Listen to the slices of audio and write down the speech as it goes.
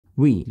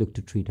We look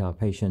to treat our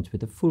patients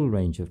with a full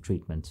range of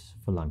treatments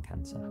for lung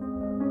cancer.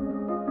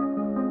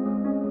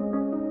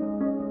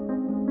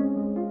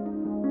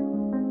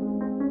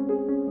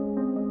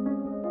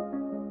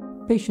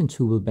 Patients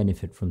who will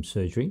benefit from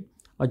surgery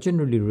are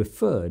generally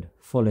referred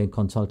following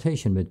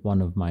consultation with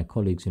one of my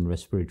colleagues in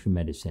respiratory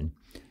medicine.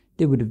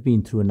 They would have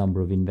been through a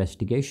number of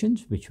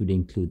investigations, which would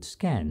include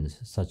scans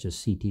such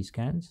as CT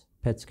scans,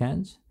 PET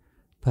scans,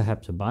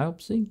 perhaps a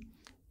biopsy,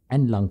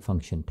 and lung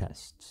function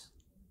tests.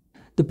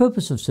 The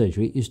purpose of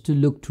surgery is to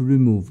look to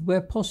remove,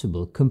 where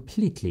possible,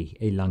 completely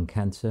a lung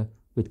cancer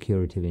with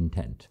curative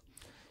intent.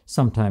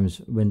 Sometimes,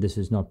 when this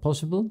is not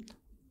possible,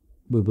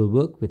 we will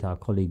work with our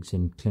colleagues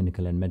in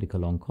clinical and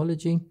medical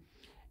oncology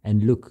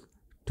and look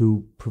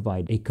to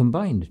provide a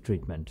combined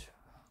treatment.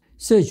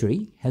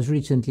 Surgery has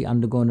recently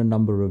undergone a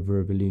number of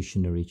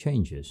revolutionary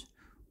changes.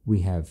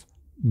 We have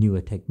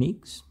newer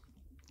techniques.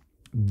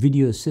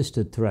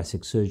 Video-assisted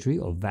thoracic surgery,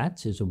 or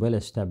VATS, is a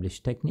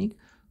well-established technique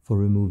for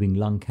removing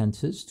lung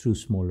cancers through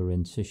smaller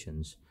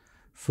incisions.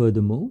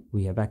 Furthermore,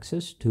 we have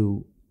access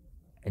to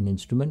an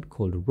instrument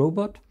called a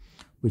robot,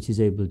 which is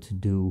able to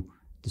do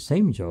the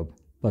same job,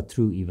 but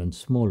through even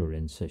smaller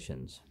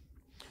incisions.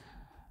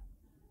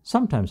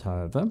 Sometimes,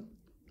 however,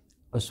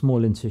 a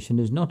small incision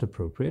is not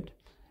appropriate,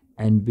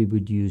 and we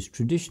would use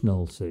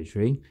traditional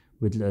surgery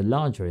with a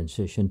larger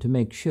incision to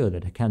make sure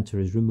that a cancer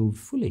is removed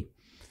fully.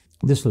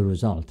 This will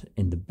result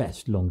in the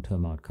best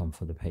long-term outcome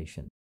for the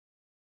patient.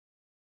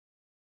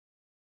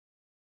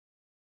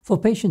 For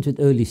patients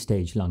with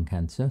early-stage lung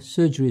cancer,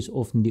 surgery is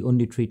often the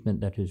only treatment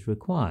that is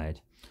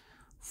required.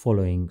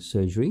 Following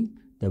surgery,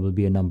 there will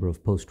be a number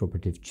of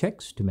post-operative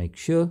checks to make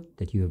sure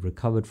that you have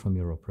recovered from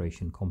your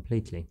operation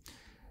completely.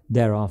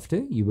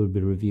 Thereafter, you will be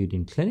reviewed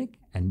in clinic,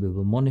 and we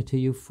will monitor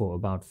you for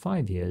about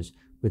 5 years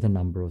with a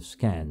number of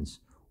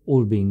scans.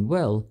 All being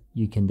well,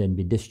 you can then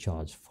be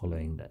discharged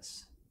following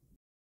this.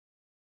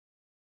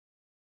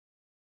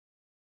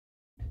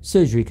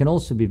 Surgery can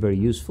also be very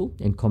useful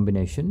in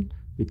combination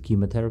with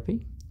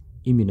chemotherapy,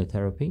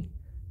 immunotherapy,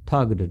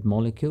 targeted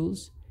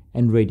molecules,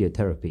 and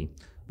radiotherapy.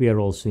 We are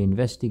also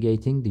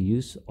investigating the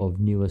use of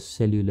newer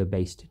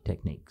cellular-based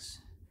techniques.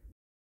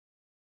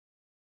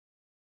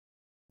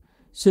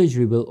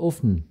 Surgery will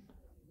often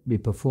be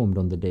performed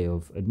on the day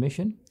of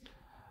admission,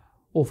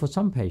 or for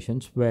some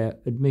patients where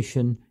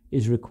admission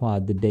is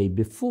required the day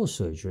before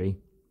surgery,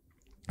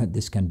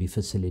 this can be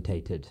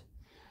facilitated.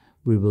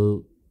 We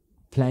will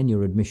plan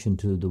your admission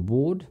to the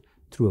ward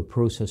through a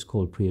process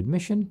called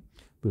pre-admission.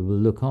 We will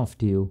look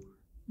after you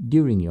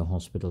during your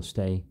hospital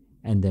stay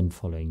and then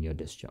following your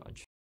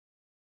discharge.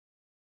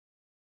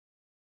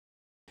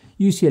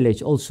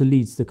 UCLH also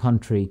leads the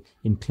country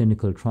in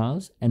clinical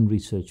trials and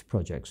research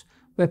projects.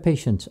 Where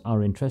patients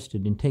are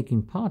interested in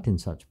taking part in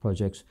such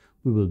projects,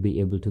 we will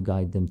be able to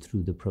guide them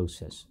through the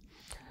process.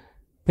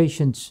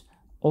 Patients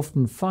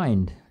often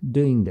find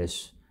doing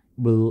this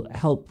will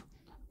help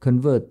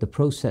convert the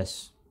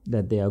process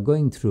that they are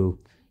going through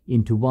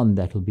into one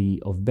that will be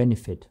of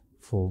benefit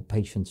for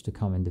patients to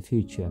come in the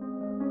future.